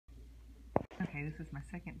Okay, this is my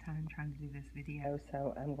second time trying to do this video,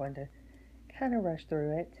 so I'm going to kind of rush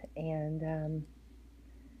through it and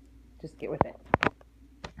just get with it.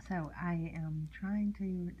 So I am trying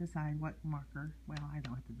to decide what marker, well, I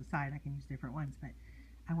don't have to decide, I can use different ones, but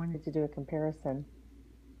I wanted to do a comparison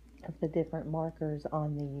of the different markers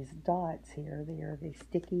on these dots here. They are the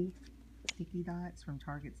sticky dots from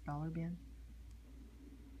Target's Dollar Bin.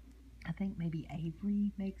 I think maybe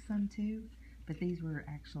Avery makes some too, but these were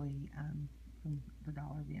actually from the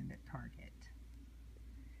Dollar Bin at Target.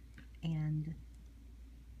 And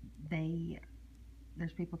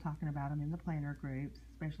there's people talking about them in the planner groups,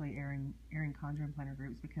 especially Erin Condren planner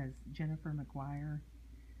groups, because Jennifer McGuire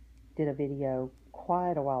did a video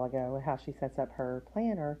quite a while ago how she sets up her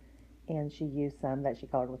planner, and she used some that she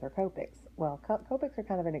colored with her Copics. Well, Copics are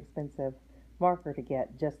kind of an expensive marker to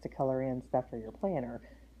get just to color in stuff for your planner.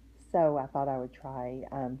 So I thought I would try,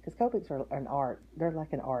 because Copics are an art, they're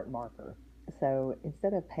like an art marker. So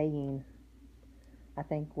instead of paying, I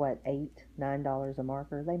think, what, $8, $9 a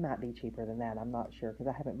marker, they might be cheaper than that. I'm not sure because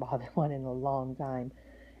I haven't bought one in a long time.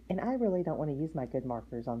 And I really don't want to use my good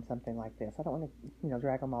markers on something like this. I don't want to,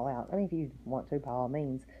 drag them all out. I mean, if you want to, by all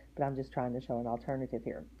means, but I'm just trying to show an alternative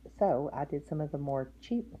here. So I did some of the more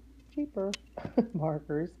cheaper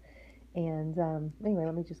markers. And anyway,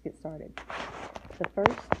 let me just get started. The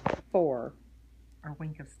first four are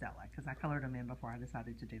Wink of Stella, because I colored them in before I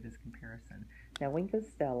decided to do this comparison. Now, Wink of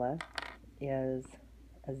Stella is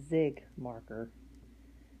a Zig marker,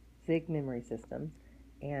 Zig memory system,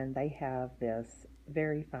 and they have this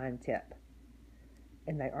very fine tip.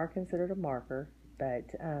 And they are considered a marker, but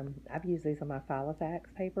I've used these on my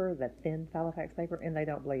Filofax paper, the thin Filofax paper, and they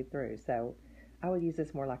don't bleed through. So I would use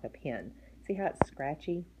this more like a pen. See how it's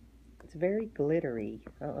scratchy? It's very glittery.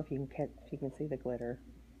 I don't know if you can see the glitter.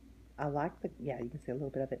 I like you can see a little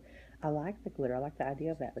bit of it. I like the glitter. I like the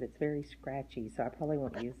idea of that, but it's very scratchy, so I probably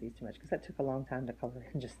won't use these too much because that took a long time to color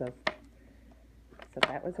in just those. So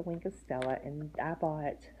that was a Wink of Stella, and I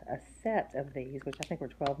bought a set of these, which I think were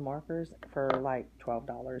 12 markers, for like $12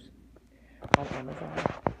 on Amazon.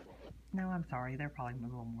 No, I'm sorry, they're probably a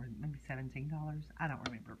little more, maybe $17. I don't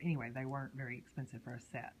remember. Anyway, they weren't very expensive for a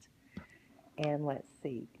set. And let's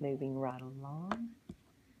see, moving right along,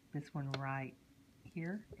 this one right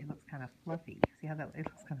here, it looks kind of fluffy. See how it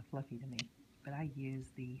looks kind of fluffy to me. But I use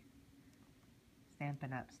the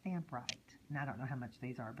Stampin' Up! Stamp Right. And I don't know how much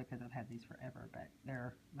these are because I've had these forever, but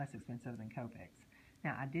they're less expensive than Copics.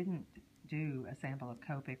 Now, I didn't do a sample of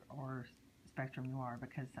Copic or Spectrum Noir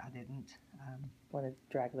because I didn't want to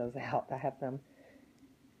drag those out. I have them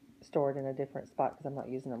stored in a different spot because I'm not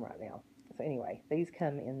using them right now. So anyway, these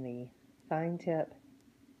come in the fine tip,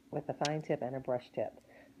 with a fine tip and a brush tip.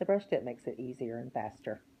 The brush tip makes it easier and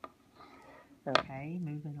faster. Okay,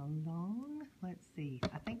 moving along. Let's see.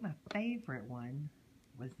 I think my favorite one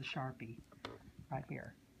was the Sharpie right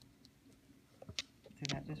here. See,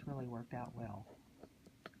 that just really worked out well.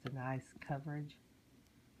 It's a nice coverage.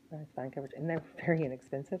 Nice fine coverage. And they're very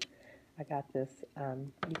inexpensive. I got this,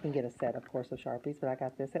 you can get a set, of course, of Sharpies, but I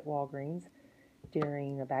got this at Walgreens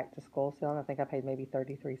during a back-to-school sale. I think I paid maybe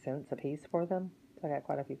 33 cents a piece for them. So I got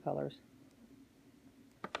quite a few colors.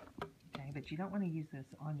 Okay, but you don't want to use this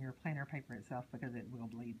on your planner paper itself because it will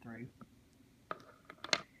bleed through.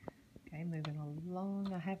 Okay, moving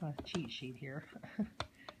along. I have a cheat sheet here.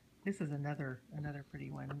 This is another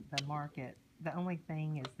pretty one. The Market. The only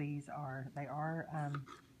thing is they are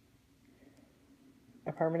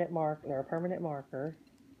a permanent mark. They're a permanent marker,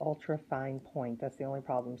 ultra fine point. That's the only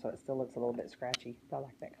problem. So it still looks a little bit scratchy. But I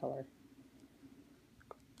like that color.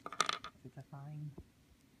 It's a fine.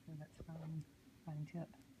 So that's fine tip.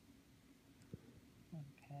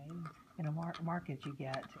 Okay, and a market you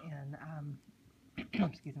get in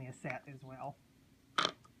excuse me, a set as well.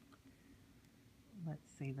 Let's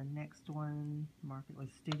see, the next one, market, was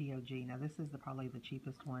Studio G. Now this is probably the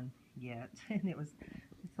cheapest one yet, and it's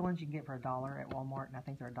the ones you can get for $1 at Walmart, and I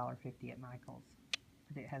think they're $1.50 at Michael's.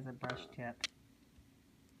 But it has a brush tip.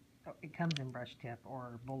 Oh, it comes in brush tip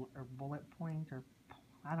or bullet point, or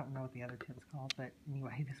I don't know what the other tip's called, but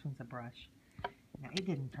anyway, this one's a brush. Now, it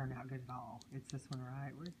didn't turn out good at all. It's this one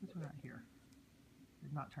right. Where's this one right here?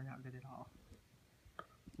 Did not turn out good at all.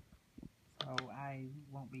 So I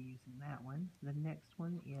won't be using that one. The next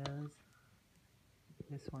one is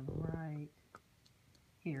this one right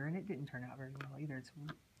here, and it didn't turn out very well either. It's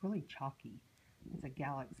really chalky. It's a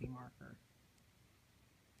Galaxy marker,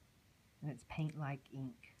 and it's paint like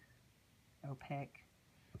ink, opaque.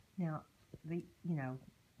 Now,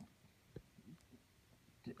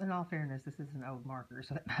 in all fairness, this is an old marker,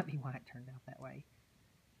 so that might be why it turned out that way.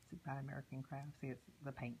 It's by American Craft. See, it's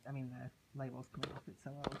the paint, the label's coming off. It's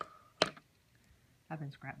so old. I've been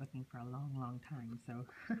scrapbooking for a long, long time, so.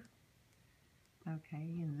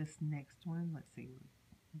 Okay, and this next one, let's see,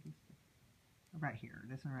 right here.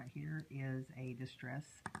 This one right here is a Distress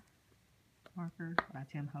marker by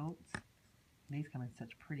Tim Holtz. These come in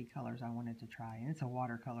such pretty colors I wanted to try, and it's a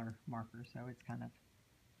watercolor marker, so it's kind of,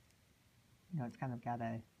 it's kind of got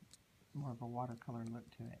a more of a watercolor look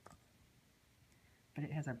to it. But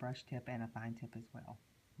it has a brush tip and a fine tip as well.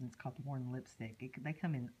 And it's called Worn Lipstick. They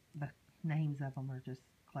come in, the names of them are just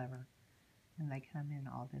clever, and they come in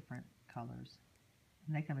all different colors.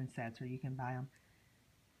 And they come in sets, or you can buy them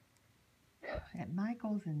at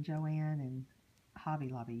Michael's and Joann and Hobby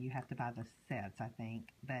Lobby. You have to buy the sets, I think.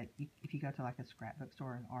 But if you go to like a scrapbook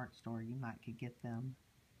store or an art store, you could get them,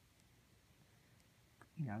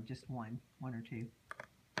 just one or two.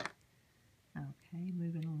 Okay,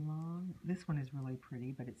 moving along. This one is really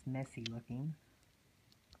pretty, but it's messy looking.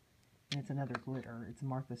 And it's another glitter. It's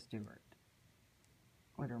Martha Stewart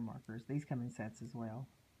glitter markers. These come in sets as well.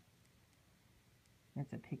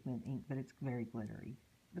 It's a pigment ink, but it's very glittery.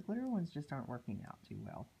 The glitter ones just aren't working out too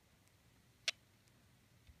well.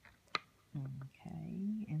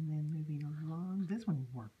 Okay, and then moving along. This one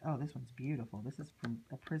worked. Oh, this one's beautiful. This is from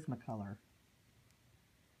a Prismacolor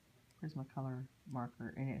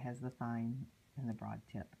marker, and it has the fine and the broad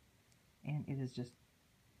tip. And it's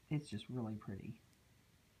just really pretty.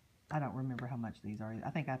 I don't remember how much these are. I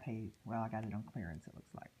think I paid, well, I got it on clearance, it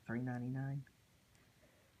looks like $3.99.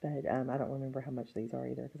 But I don't remember how much these are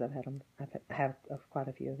either, because I have quite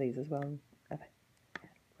a few of these as well. I've had them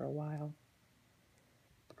for a while.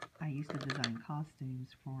 I used to design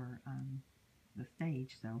costumes for the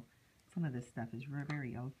stage, so some of this stuff is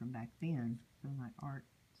very old from back then, some of my art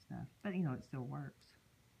stuff. But it still works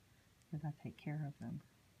because I take care of them.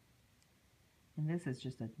 And this is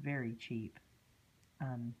just a very cheap,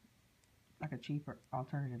 like a cheaper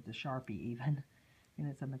alternative to Sharpie even. And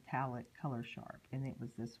it's a metallic color sharp, and it was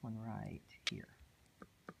this one right here.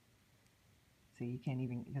 So you can't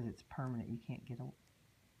even, because it's permanent, you can't get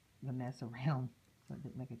the mess around, so it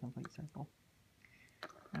didn't make a complete circle.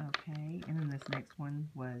 Okay, and then this next one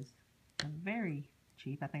was a very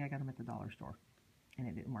cheap. I think I got them at the dollar store, and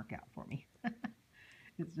it didn't work out for me.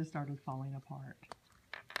 It just started falling apart.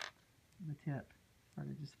 The tip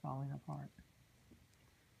started just falling apart.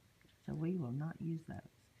 So we will not use those.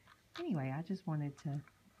 Anyway, I just wanted to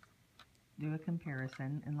do a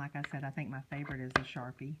comparison, and like I said, I think my favorite is the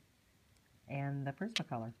Sharpie and the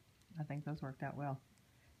Prismacolor. I think those worked out well.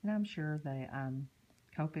 And I'm sure the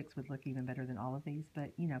Copics would look even better than all of these,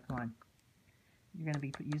 but come on. You're going to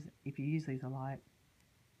be, if you use these a lot,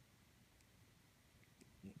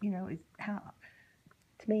 it's how,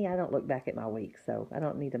 to me, I don't look back at my week, so I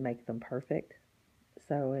don't need to make them perfect.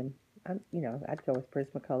 So, and I'd go with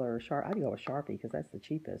Prismacolor or I'd go with Sharpie because that's the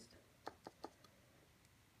cheapest.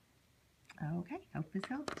 Okay, hope this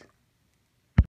helped.